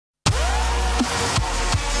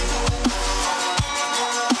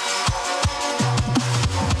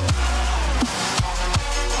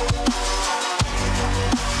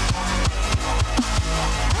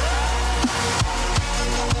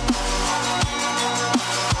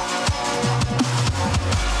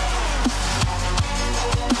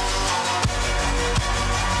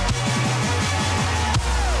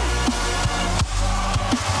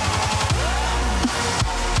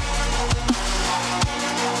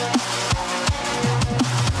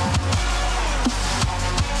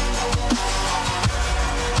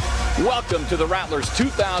Welcome to the Rattlers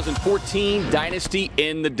 2014 Dynasty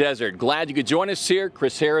in the Desert. Glad you could join us here.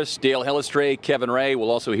 Chris Harris, Dale Hellestrae, Kevin Ray. We'll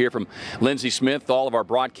also hear from Lindsey Smith, all of our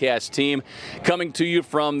broadcast team, coming to you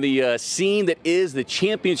from the scene that is the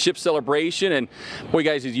championship celebration. And boy,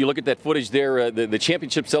 guys, as you look at that footage there, the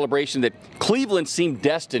championship celebration that Cleveland seemed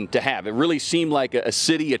destined to have. It really seemed like a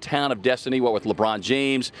city, a town of destiny, what with LeBron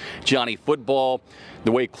James, Johnny Football,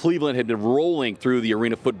 the way Cleveland had been rolling through the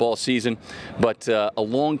arena football season. But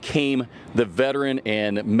along came the veteran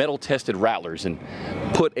and metal-tested Rattlers and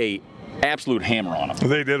put a absolute hammer on them.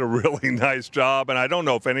 They did a really nice job, and I don't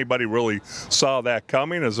know if anybody really saw that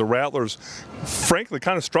coming, as the Rattlers frankly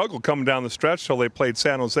kind of struggled coming down the stretch till they played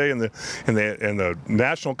San Jose in the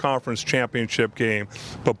National Conference Championship game.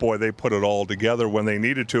 But boy, they put it all together when they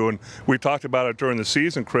needed to. And we talked about it during the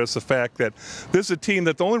season, Chris, the fact that this is a team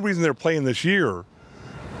that the only reason they're playing this year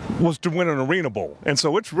was to win an Arena Bowl. And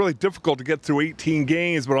so it's really difficult to get through 18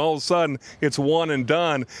 games, but all of a sudden it's one and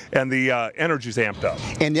done, and the energy's amped up.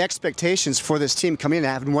 And the expectations for this team coming in,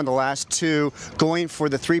 having won the last two, going for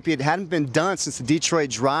the three-peat, hadn't been done since the Detroit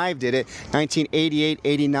Drive did it, 1988,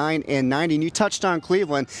 89, and 90. And you touched on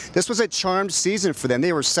Cleveland. This was a charmed season for them.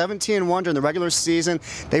 They were 17-1 during the regular season.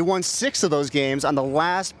 They won 6 of those games on the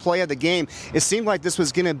last play of the game. It seemed like this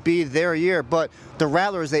was going to be their year, but the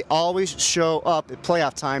Rattlers, they always show up at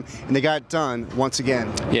playoff time, and they got it done once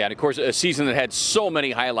again. Yeah, and of course, a season that had so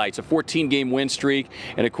many highlights, a 14-game win streak,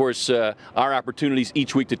 and of course, our opportunities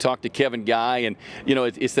each week to talk to Kevin Guy. And, you know,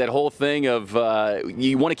 it's that whole thing of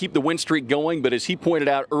you want to keep the win streak going, but as he pointed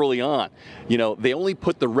out early on, you know, they only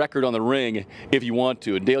put the record on the ring if you want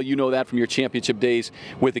to. And Dale, you know that from your championship days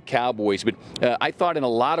with the Cowboys. But I thought in a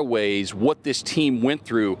lot of ways what this team went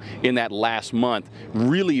through in that last month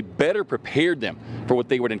really better prepared them for what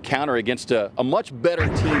they would encounter against a much better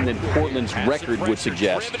team than Portland's record would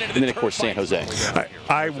suggest, and then of course San Jose.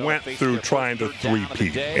 I went through trying to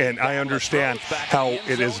three-peat, and I understand how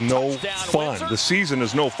it is no fun. The season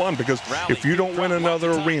is no fun because if you don't win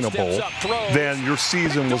another Arena Bowl, then your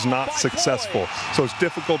season was not successful. So it's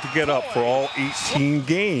difficult to get up for all 18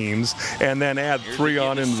 games and then add 3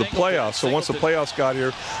 on into the playoffs. So once the playoffs got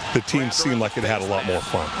here, the team seemed like it had a lot more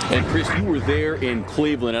fun. And Chris, you were there in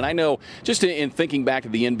Cleveland, and I know just in thinking back to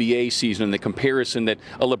the NBA season and the comparison that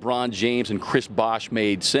LeBron James and Chris Bosh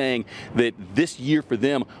made, saying that this year for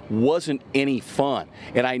them wasn't any fun.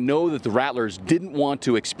 And I know that the Rattlers didn't want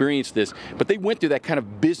to experience this, but they went through that kind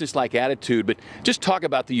of business-like attitude. But just talk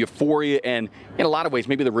about the euphoria and, in a lot of ways,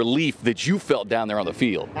 maybe the relief that you felt down there on the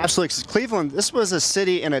field. Absolutely. Cleveland, this was a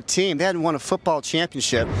city and a team. They hadn't won a football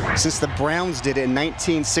championship since the Browns did it in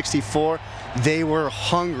 1964. They were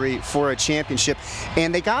hungry for a championship,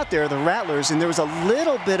 and they got there, the Rattlers, and there was a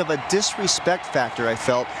little bit of a disrespect factor, I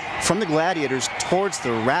felt, from the Gladiators towards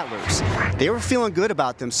the Rattlers. They were feeling good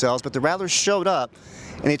about themselves, but the Rattlers showed up,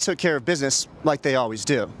 and they took care of business like they always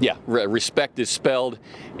do. Yeah, respect is spelled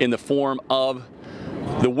in the form of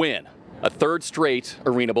the win. A third straight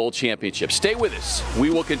Arena Bowl championship. Stay with us. We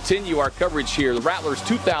will continue our coverage here. The Rattlers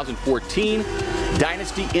 2014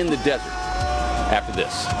 Dynasty in the Desert after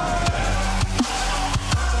this.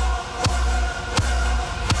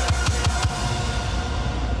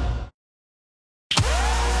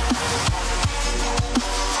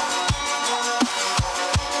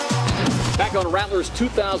 Back on Rattlers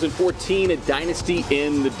 2014 Dynasty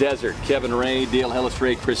in the Desert. Kevin Ray, Dale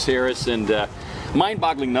Hellestrae, Chris Harris, and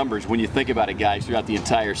mind-boggling numbers when you think about it, guys, throughout the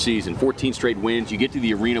entire season. 14 straight wins. You get to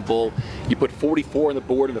the Arena Bowl. You put 44 on the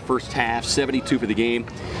board in the first half, 72 for the game.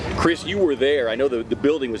 Chris, you were there. I know the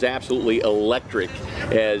building was absolutely electric,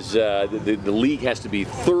 as the league has to be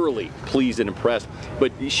thoroughly pleased and impressed.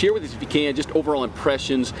 But share with us, if you can, just overall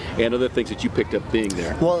impressions and other things that you picked up being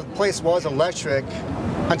there. Well, the place was electric.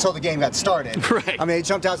 until the game got started. Right. I mean, they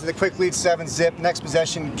jumped out to the quick lead, 7-zip. Next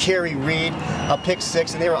possession, Kerry Reed, a pick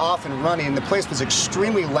 6, and they were off and running. The place was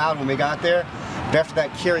extremely loud when we got there. But after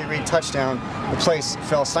that Kerry Reed touchdown, the place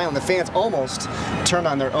fell silent. The fans almost turned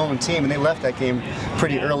on their own team, and they left that game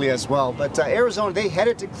pretty early as well. But Arizona, they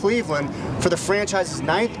headed to Cleveland for the franchise's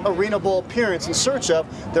 9th Arena Bowl appearance in search of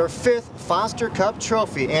their 5th Foster Cup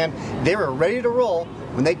trophy, and they were ready to roll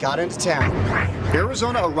when they got into town.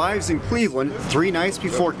 Arizona arrives in Cleveland 3 nights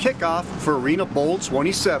before kickoff for Arena Bowl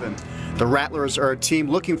 27. The Rattlers are a team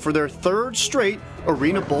looking for their 3rd straight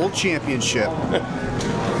Arena Bowl championship.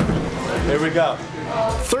 Here we go.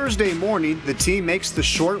 Thursday morning, the team makes the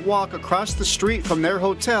short walk across the street from their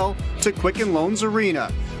hotel to Quicken Loans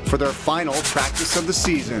Arena for their final practice of the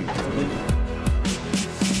season.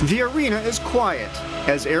 The arena is quiet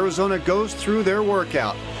as Arizona goes through their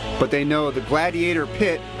workout, but they know the Gladiator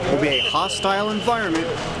Pit will be a hostile environment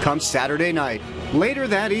come Saturday night. Later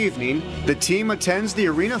that evening, the team attends the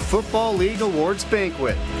Arena Football League Awards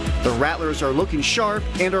banquet. The Rattlers are looking sharp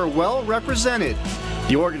and are well represented.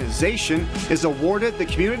 The organization is awarded the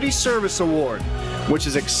Community Service Award, which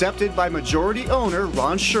is accepted by majority owner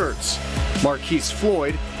Ron Shurts. Marquis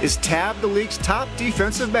Floyd is tabbed the league's top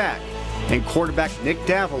defensive back, and quarterback Nick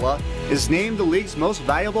Davila is named the league's most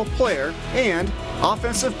valuable player and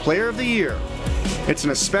Offensive Player of the Year. It's an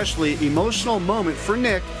especially emotional moment for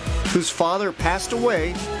Nick, whose father passed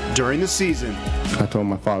away during the season. I told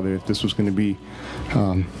my father if this was going to be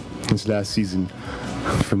his last season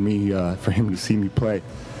for me, for him to see me play,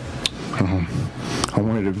 I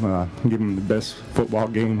wanted to give him the best football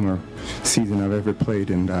game or season I've ever played,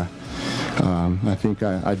 and I think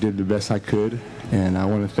I did the best I could, and I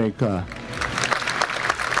want to thank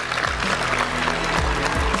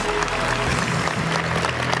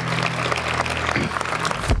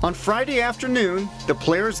On Friday afternoon, the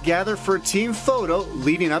players gather for a team photo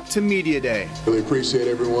leading up to Media Day. Really appreciate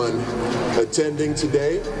everyone attending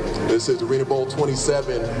today. This is Arena Bowl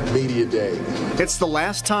 27 Media Day. It's the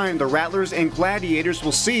last time the Rattlers and Gladiators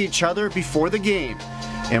will see each other before the game,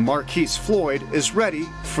 and Marquis Floyd is ready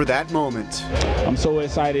for that moment. I'm so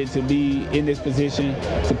excited to be in this position,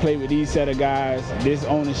 to play with these set of guys, this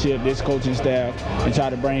ownership, this coaching staff, and try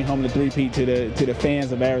to bring home the three-peat to the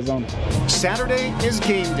fans of Arizona. Saturday is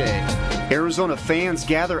game day. Arizona fans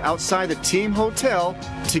gather outside the team hotel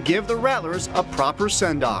to give the Rattlers a proper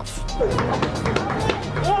send-off.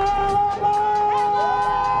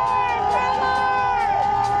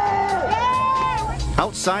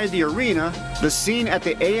 Outside the arena, the scene at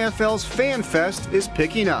the AFL's Fan Fest is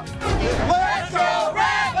picking up. Let's go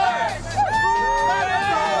Rattlers! Let's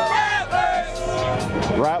go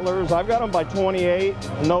Rattlers! Rattlers, I've got them by 28,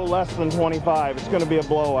 no less than 25. It's going to be a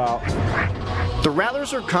blowout. The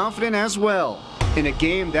Rattlers are confident as well in a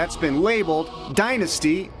game that's been labeled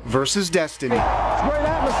Dynasty versus Destiny. It's a great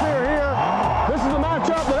atmosphere here. This is a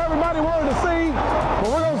matchup that everybody wanted to see, but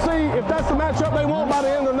we're going to see if that's the matchup they want by the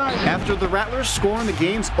end of the night. After the Rattlers score in the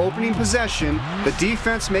game's opening possession, the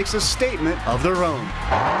defense makes a statement of their own.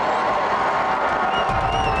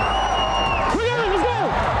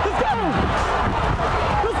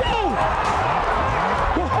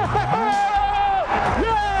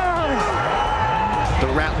 The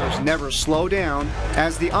Rattlers never slow down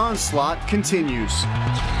as the onslaught continues.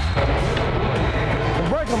 We'll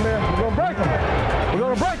break them, man. We're going to break them. We're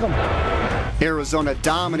going to break them. Arizona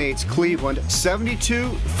dominates Cleveland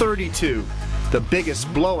 72-32, the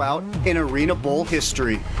biggest blowout in Arena Bowl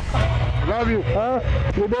history. Love you.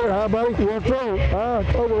 You better, huh, buddy? You want to throw?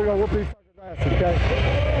 Oh, we're going to whoop these fucking asses, okay?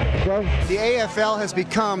 Bro. The AFL has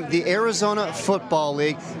become the Arizona Football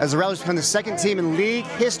League as the Rattlers become the 2nd team in league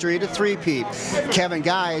history to three-peat. Kevin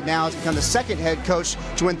Guy now has become the 2nd head coach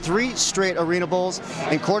to win 3 straight Arena Bowls,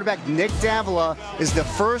 and quarterback Nick Davila is the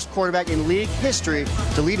 1st quarterback in league history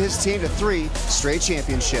to lead his team to 3 straight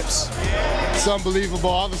championships. It's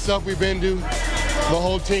unbelievable, all the stuff we've been through, the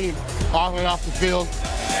whole team, on and off the field,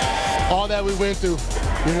 all that we went through,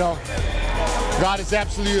 you know. God, it's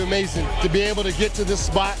absolutely amazing to be able to get to this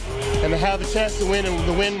spot and to have a chance to win, and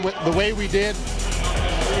to win the way we did.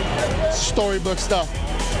 Storybook stuff.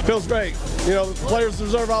 Feels great. You know, the players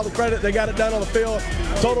deserve all the credit. They got it done on the field.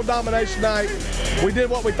 Total domination night. We did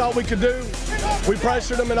what we thought we could do. We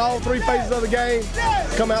pressured them in all 3 phases of the game,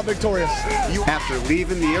 come out victorious. After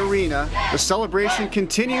leaving the arena, the celebration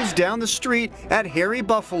continues down the street at Harry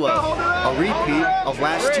Buffalo, a repeat of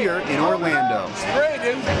last year in Orlando.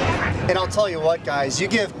 And I'll tell you what, guys, you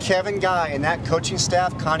give Kevin Guy and that coaching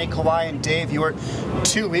staff, Connie, Kawhi, and Dave Ewert,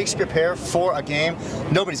 2 weeks to prepare for a game,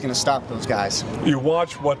 nobody's going to stop those guys. You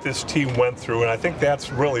watch what this team went through, and I think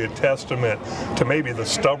that's really a testament to maybe the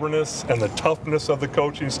stubbornness and the toughness of the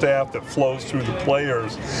coaching staff that flows through the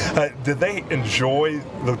players. Did they enjoy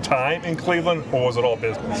the time in Cleveland, or was it all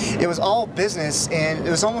business? It was all business, and it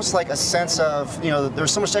was almost like a sense of, there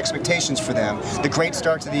was so much expectations for them. The great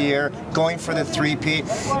start to the year, going for the three-peat.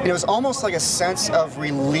 And it was almost like a sense of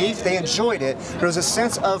relief. They enjoyed it, but it was a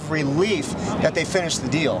sense of relief that they finished the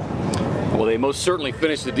deal. Well, they most certainly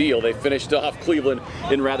finished the deal. They finished off Cleveland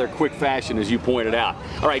in rather quick fashion, as you pointed out.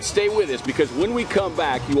 All right, stay with us, because when we come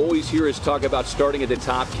back, you always hear us talk about starting at the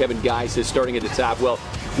top. Kevin Guy says starting at the top. Well,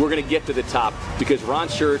 we're going to get to the top, because Ron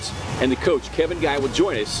Shurts and the coach, Kevin Guy, will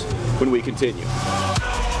join us when we continue.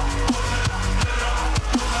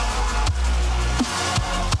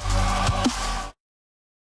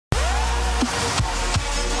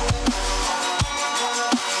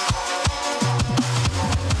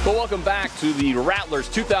 Well, welcome back to the Rattlers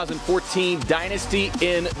 2014 Dynasty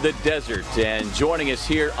in the Desert. And joining us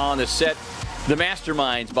here on the set, the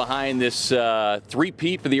masterminds behind this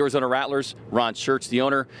three-peat for the Arizona Rattlers, Ron Shurts, the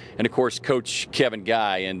owner, and, of course, Coach Kevin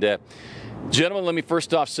Guy. And, gentlemen, let me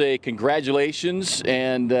first off say congratulations.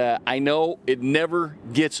 And I know it never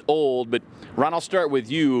gets old, but, Ron, I'll start with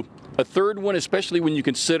you. A third one, especially when you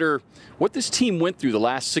consider what this team went through the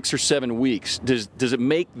last 6 or 7 weeks. Does it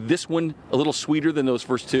make this one a little sweeter than those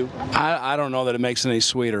first two? I don't know that it makes it any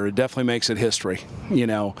sweeter. It definitely makes it history,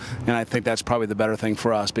 and I think that's probably the better thing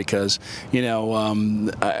for us, because,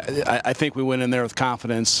 I think we went in there with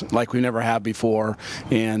confidence like we never have before,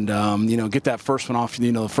 and, get that first one off,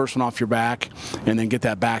 the first one off your back, and then get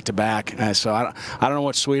that back-to-back. So I don't know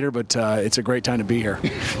what's sweeter, but it's a great time to be here.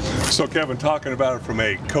 So, Kevin, talking about it from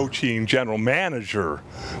a coaching general manager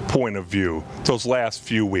point of view, those last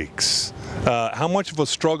few weeks, how much of a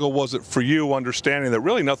struggle was it for you, understanding that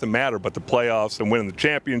really nothing mattered but the playoffs and winning the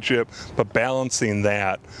championship, but balancing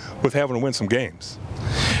that with having to win some games?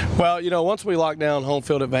 Well, once we locked down home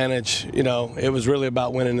field advantage, it was really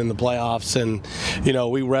about winning in the playoffs. And,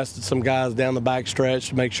 we rested some guys down the back stretch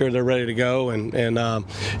to make sure they're ready to go. And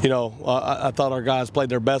I thought our guys played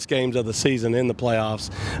their best games of the season in the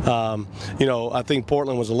playoffs. I think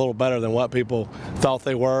Portland was a little better than what people thought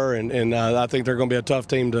they were. And I think they're going to be a tough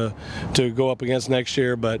team to go up against next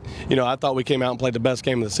year. But, I thought we came out and played the best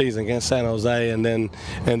game of the season against San Jose. And then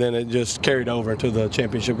it just carried over into the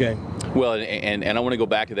championship game. Well, and I want to go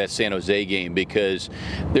back to that San Jose game, because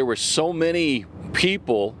there were so many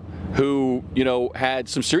people who, had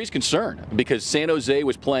some serious concern, because San Jose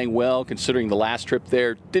was playing well, considering the last trip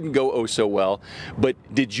there didn't go oh so well. But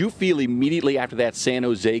did you feel immediately after that San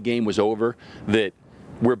Jose game was over that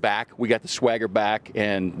we're back, we got the swagger back,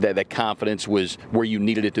 and that confidence was where you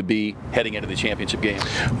needed it to be heading into the championship game?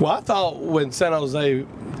 Well, I thought when San Jose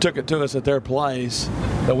took it to us at their place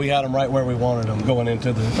that we had them right where we wanted them going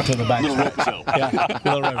into the back.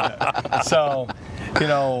 Yeah, so,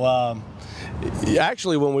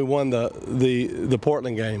 actually, when we won the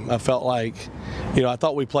Portland game, I felt like, I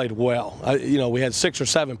thought we played well. We had 6 or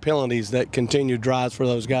 7 penalties that continued drives for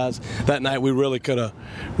those guys. That night we really could have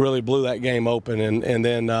blew that game open, and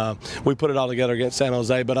then we put it all together against San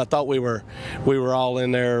Jose. But I thought we were all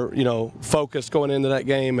in there, focused going into that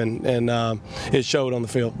game, and it showed on the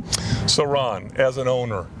field. So, Ron, as an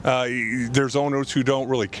owner, there's owners who don't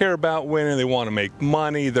really care about winning. They want to make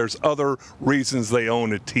money. There's other reasons they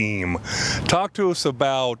own a team. Talk to us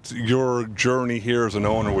about your journey here as an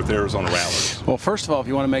owner with Arizona Rattlers. Well, first of all, if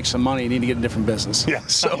you want to make some money, you need to get a different business. Yeah.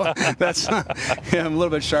 So that's I'm a little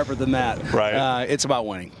bit sharper than that. Right. It's about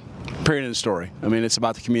winning. Period of the story. I mean, it's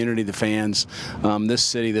about the community, the fans, this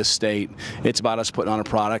city, this state. It's about us putting on a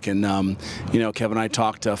product. And, Kevin and I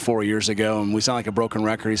talked 4 years ago, and we sound like a broken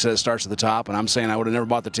record. He said it starts at the top, and I'm saying I would have never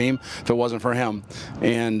bought the team if it wasn't for him.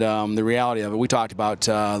 And the reality of it, we talked about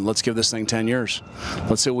let's give this thing 10 years.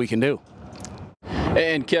 Let's see what we can do.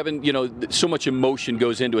 And Kevin, so much emotion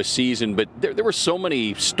goes into a season, but there were so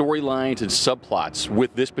many storylines and subplots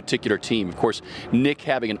with this particular team. Of course, Nick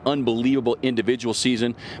having an unbelievable individual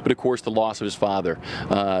season, but of course the loss of his father.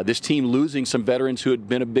 This team losing some veterans who had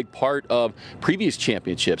been a big part of previous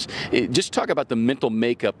championships. Just talk about the mental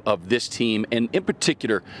makeup of this team, and in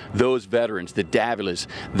particular those veterans, the Davilas,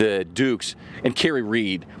 the Dukes, and Kerry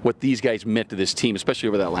Reed, what these guys meant to this team, especially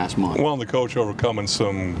over that last month. Well, and the coach overcoming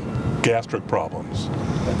some gastric problems.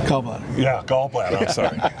 Gallbladder. Yeah, gallbladder. I'm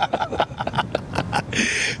sorry.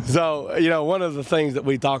 So, you know, one of the things that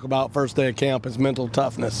we talk about first day of camp is mental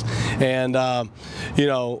toughness. And, you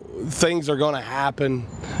know, things are going to happen,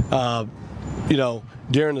 you know,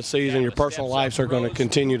 during the season. Your personal lives are going to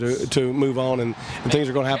continue to move on, and things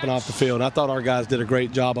are going to happen off the field. And I thought our guys did a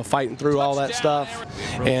great job of fighting through all that stuff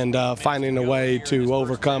and finding a way to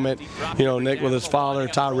overcome it. You know, Nick with his father,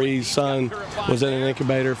 Tyree's son, was in an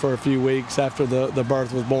incubator for a few weeks after the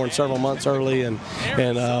birth, was born several months early, and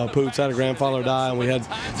Poots had a grandfather die, and we had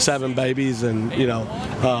 7 babies. And you know,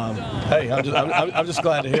 hey, I'm just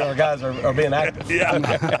glad to hear our guys are being active. Yeah.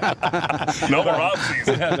 No more off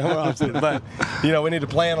season. Yeah, no more off season. But you know, we need to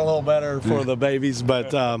plan a little better for the babies.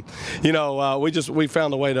 But you know, we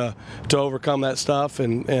found a way to overcome that stuff,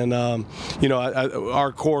 and you know,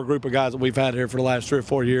 our core group of guys that we've had here for the last 3 or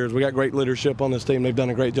 4 years, we got great leadership on this team. They've done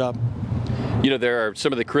a great job. You know, there are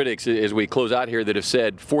some of the critics, as we close out here, that have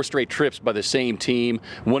said 4 straight trips by the same team,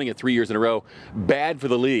 winning it 3 years in a row, bad for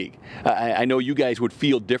the league. I know you guys would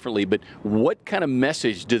feel differently, but what kind of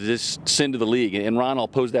message does this send to the league? And Ron, I'll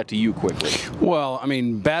pose that to you quickly. Well, I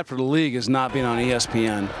mean, bad for the league is not being on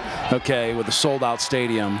ESPN, okay, with a sold-out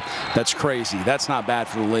stadium. That's crazy. That's not bad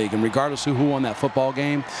for the league. And regardless of who won that football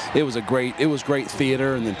game, it was great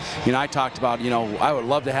theater. And then, you know, I talked about, you know, I would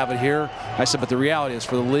love to have it here. I said, but the reality is,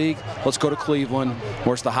 for the league, let's go to Cleveland,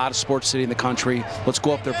 where it's the hottest sports city in the country. Let's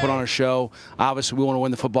go up there, put on a show. Obviously, we want to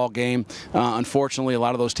win the football game. Unfortunately, a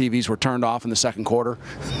lot of those TVs were turned off in the second quarter,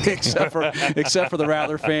 except for the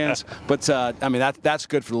Rattler fans. But I mean, that's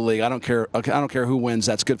good for the league. I don't care who wins.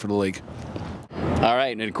 That's good for the league. All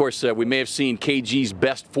right, and of course, we may have seen KG's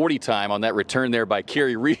best 40 time on that return there by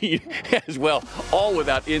Kerry Reed as well, all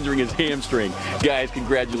without injuring his hamstring. Guys,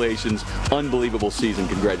 congratulations. Unbelievable season.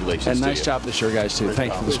 Congratulations. And nice job this year, guys, too.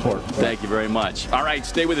 Thank you for the support. Thank you very much. All right,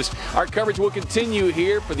 stay with us. Our coverage will continue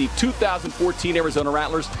here for the 2014 Arizona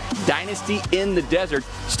Rattlers Dynasty in the Desert.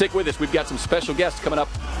 Stick with us. We've got some special guests coming up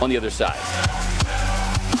on the other side.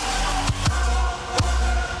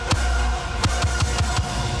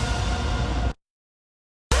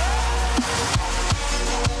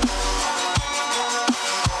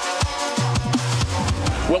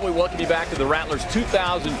 Well, we welcome you back to the Rattlers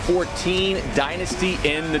 2014 Dynasty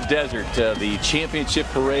in the Desert. The championship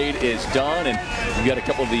parade is done, and we've got a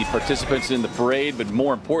couple of the participants in the parade, but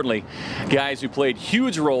more importantly, guys who played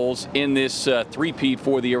huge roles in this three-peat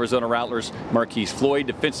for the Arizona Rattlers. Marquis Floyd,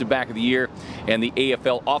 Defensive Back of the Year, and the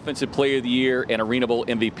AFL Offensive Player of the Year, and Arena Bowl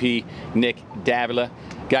MVP Nick Davila.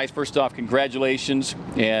 Guys, first off, congratulations.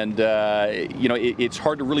 And, you know, it's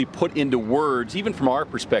hard to really put into words, even from our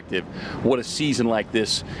perspective, what a season like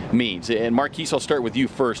this means. And Marquis, I'll start with you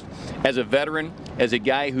first. As a veteran, as a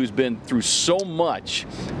guy who's been through so much,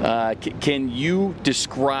 can you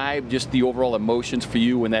describe just the overall emotions for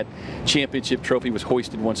you when that championship trophy was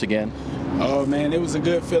hoisted once again? Oh, man, it was a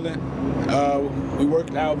good feeling. We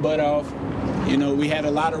worked our butt off. You know, we had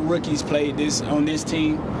a lot of rookies played on this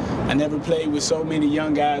team. I never played with so many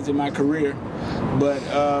young guys in my career. But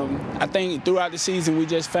I think throughout the season, we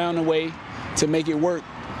just found a way to make it work.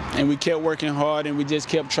 And we kept working hard, and we just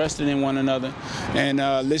kept trusting in one another and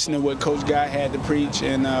listening to what Coach Guy had to preach,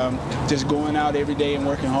 and just going out every day and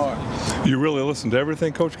working hard. You really listened to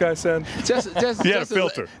everything Coach Guy said? Just you had a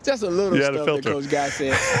filter. Just a little stuff that Coach Guy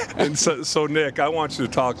said. And so, Nick, I want you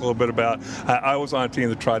to talk a little bit about, I was on a team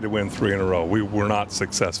that tried to win 3 in a row. We were not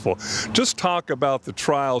successful. Just talk about the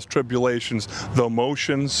trials, tribulations, the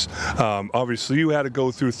emotions. Obviously, you had to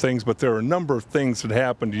go through things, but there are a number of things that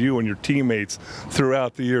happened to you and your teammates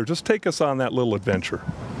throughout the year. Just take us on that little adventure.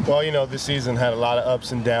 Well, you know, this season had a lot of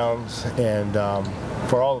ups and downs, and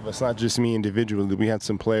for all of us, not just me individually, we had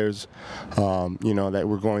some players, you know, that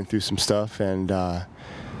were going through some stuff. And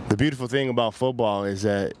the beautiful thing about football is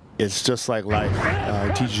that it's just like life.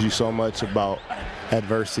 It teaches you so much about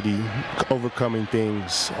adversity, overcoming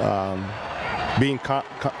things, being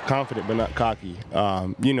confident but not cocky,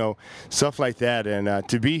 you know, stuff like that. And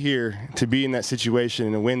to be here, to be in that situation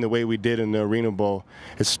and to win the way we did in the Arena Bowl,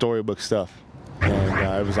 it's storybook stuff.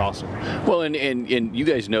 And it was awesome. Well, and you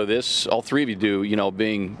guys know this, all three of you do, you know,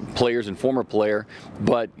 being players and former player,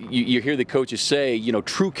 but you hear the coaches say, you know,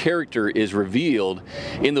 true character is revealed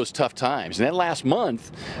in those tough times. And that last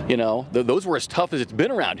month, you know, those were as tough as it's been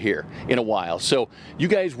around here in a while. So you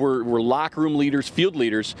guys were locker room leaders, field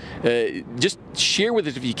leaders. Just share with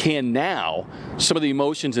us, if you can now, some of the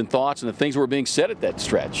emotions and thoughts and the things that were being said at that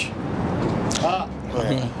stretch.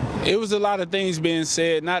 It was a lot of things being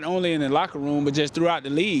said, not only in the locker room, but just throughout the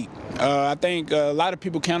league. I think a lot of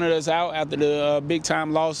people counted us out after the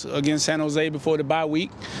big-time loss against San Jose before the bye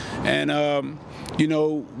week. And, you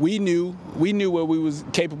know, we knew what we was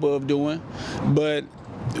capable of doing, but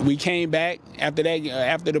we came back after that,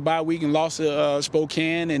 after the bye week, and lost to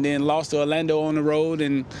Spokane, and then lost to Orlando on the road.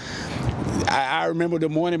 And I remember the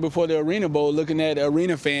morning before the Arena Bowl looking at the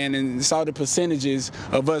Arena Fan and saw the percentages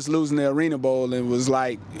of us losing the Arena Bowl, and was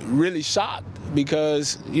like really shocked,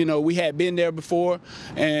 because, you know, we had been there before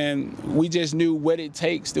and we just knew what it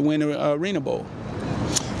takes to win the Arena Bowl.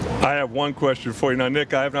 I have one question for you. Now,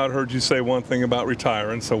 Nick, I have not heard you say one thing about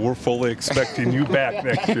retiring, so we're fully expecting you back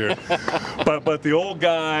next year. But the old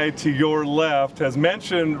guy to your left has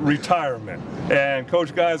mentioned retirement. And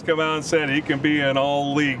Coach Guy's come out and said he can be an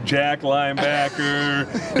all-league jack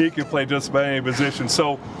linebacker. He can play just about any position.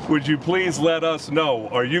 So would you please let us know,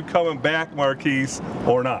 are you coming back, Marquis,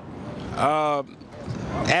 or not?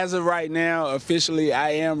 As of right now, officially,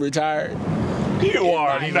 I am retired. You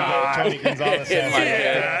are not. Tony Gonzalez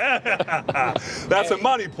That's a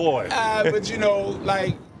money ploy. But, you know,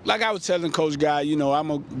 like I was telling Coach Guy, you know, I'm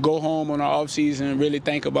going to go home on the off season and really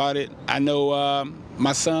think about it. I know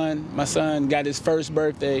my son got his first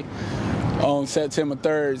birthday on September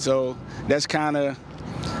 3rd, so that's kind of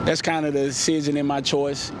the decision in my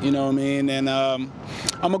choice, you know what I mean? And I'm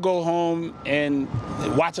going to go home and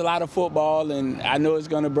watch a lot of football, and I know it's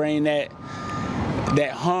going to bring that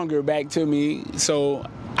hunger back to me. So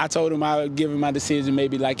I told him I would give him my decision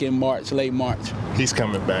maybe like in March, late March. He's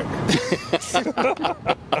coming back.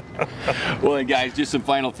 Well, and guys, just some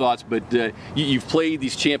final thoughts, but you've played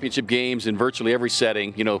these championship games in virtually every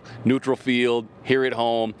setting, you know, neutral field, here at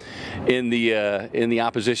home, in the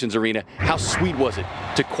opposition's arena. How sweet was it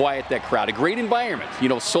to quiet that crowd? A great environment, you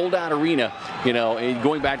know, sold-out arena, you know, and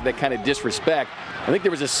going back to that kind of disrespect. I think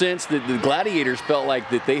there was a sense that the Gladiators felt like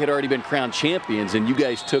that they had already been crowned champions, and you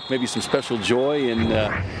guys took maybe some special joy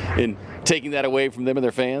in taking that away from them and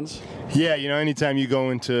their fans. Yeah, you know, anytime you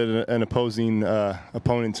go into an opposing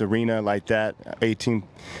opponent's arena like that,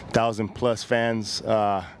 18,000 plus fans,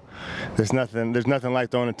 there's nothing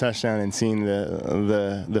like throwing a touchdown and seeing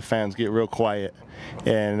the fans get real quiet.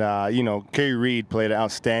 And you know, Kerry Reed played an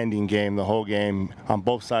outstanding game the whole game on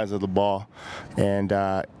both sides of the ball. And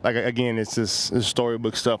like, again, it's just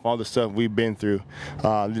storybook stuff, all the stuff we've been through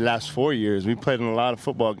the last 4 years. We played in a lot of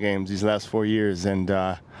football games these last 4 years, and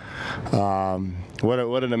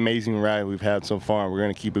what an amazing ride we've had so far. We're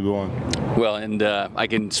going to keep it going. Well, and I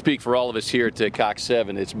can speak for all of us here at Cox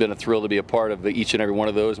 7. It's been a thrill to be a part of each and every one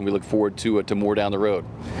of those, and we look forward to more down the road.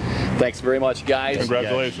 Thanks very much, guys.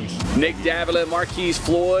 Congratulations. Nick Davila, Marquis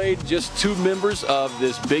Floyd, just two members of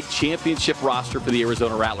this big championship roster for the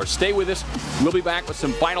Arizona Rattlers. Stay with us. We'll be back with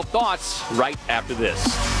some final thoughts right after this.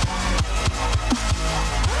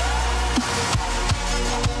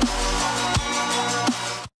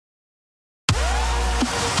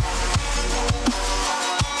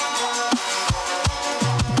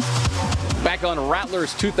 Back on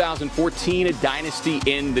Rattlers 2014, Dynasty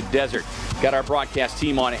in the Desert. Got our broadcast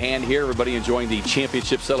team on hand here. Everybody enjoying the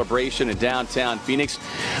championship celebration in downtown Phoenix.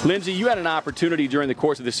 Lindsay, you had an opportunity during the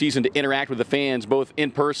course of the season to interact with the fans, both in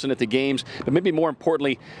person at the games, but maybe more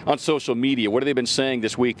importantly on social media. What have they been saying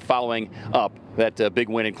this week following up that big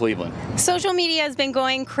win in Cleveland? Social media has been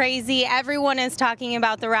going crazy. Everyone is talking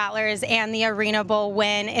about the Rattlers and the Arena Bowl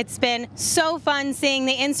win. It's been so fun seeing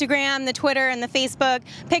the Instagram, the Twitter, and the Facebook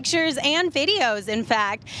pictures and videos, in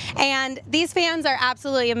fact. And these fans are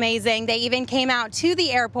absolutely amazing. They even came out to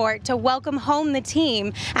the airport to welcome home the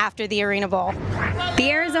team after the Arena Bowl. The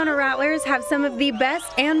Arizona Rattlers have some of the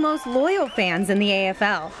best and most loyal fans in the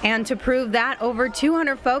AFL. And to prove that, over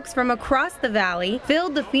 200 folks from across the valley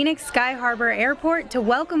filled the Phoenix Sky Harbor Airport to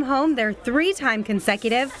welcome home their three-time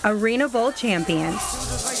consecutive Arena Bowl champions.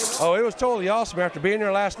 Oh, it was totally awesome after being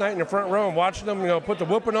there last night in the front row and watching them, you know, put the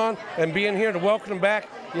whooping on and being here to welcome them back.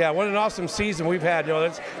 Yeah, what an awesome season we've had. You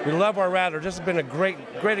know, we love our Rattlers. This has been a great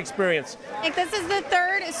experience. Nick, this is the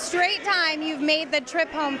third straight time you've made the trip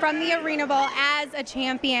home from the Arena Bowl as a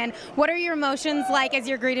champion. What are your emotions like as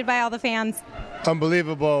you're greeted by all the fans?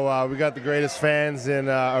 Unbelievable. We got the greatest fans in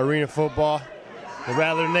arena football. The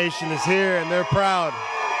Rattler Nation is here and they're proud.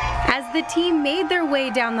 As the team made their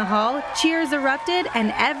way down the hall, cheers erupted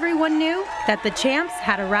and everyone knew that the champs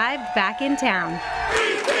had arrived back in town.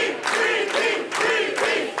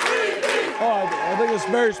 Oh, I think it's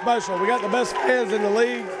very special. We got the best fans in the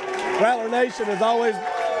league. Rattler Nation has always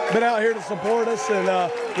been out here to support us, and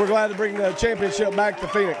we're glad to bring the championship back to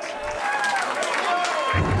Phoenix.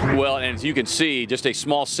 Well, and as you can see, just a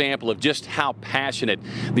small sample of just how passionate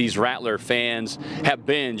these Rattler fans have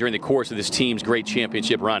been during the course of this team's great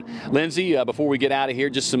championship run. Lindsay, before we get out of here,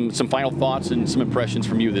 just some final thoughts and some impressions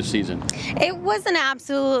from you this season. It was an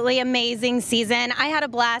absolutely amazing season. I had a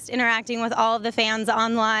blast interacting with all of the fans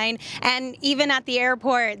online, and even at the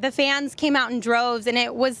airport, the fans came out in droves, and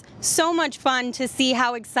it was so much fun to see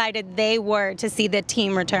how excited they were to see the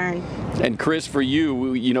team return. And Chris, for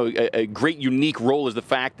you, you know, a great unique role is the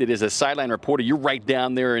fact that as a sideline reporter, you're right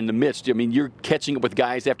down there in the midst. I mean, you're catching up with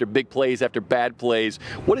guys after big plays, after bad plays.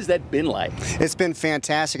 What has that been like? It's been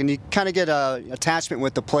fantastic, and you kind of get an attachment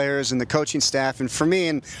with the players and the coaching staff. And for me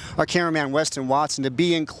and our cameraman, Weston Watson, to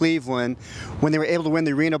be in Cleveland when they were able to win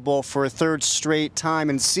the Arena Bowl for a third straight time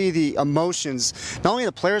and see the emotions, not only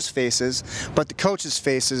the players' faces, but the coaches'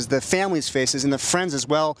 faces, the families' faces, and the friends as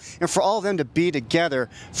well. And for all of them to be together,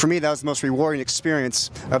 for me, that was the most rewarding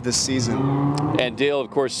experience of this season. And Dale, of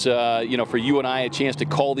course, you know, for you and I, a chance to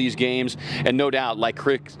call these games, and no doubt, like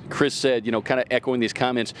Chris said, you know, kind of echoing these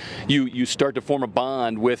comments, you start to form a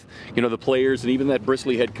bond with, you know, the players and even that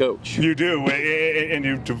bristly head coach. You do, and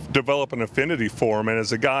you develop an affinity for him. And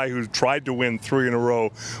as a guy who tried to win 3 in a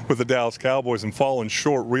row with the Dallas Cowboys and fallen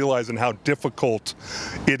short, realizing how difficult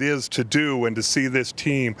it is to do, and to see this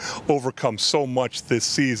team overcome so much this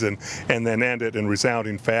season and then end it in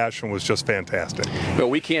resounding fashion was just fantastic. Well,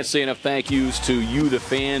 we can't say enough thank yous to you, the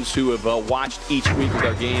fans who have watched each week with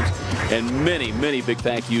our games, and many, many big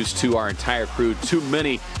thank yous to our entire crew. Too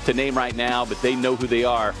many to name right now, but they know who they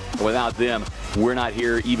are, and without them, we're not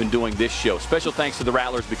here even doing this show. Special thanks to the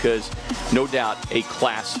Rattlers, because no doubt a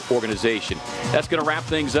class organization. That's going to wrap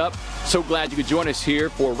things up. So glad you could join us here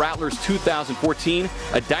for Rattlers 2014,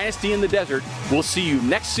 a Dynasty in the Desert. We'll see you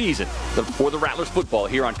next season for the Rattlers football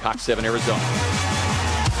here on Cox 7 Arizona.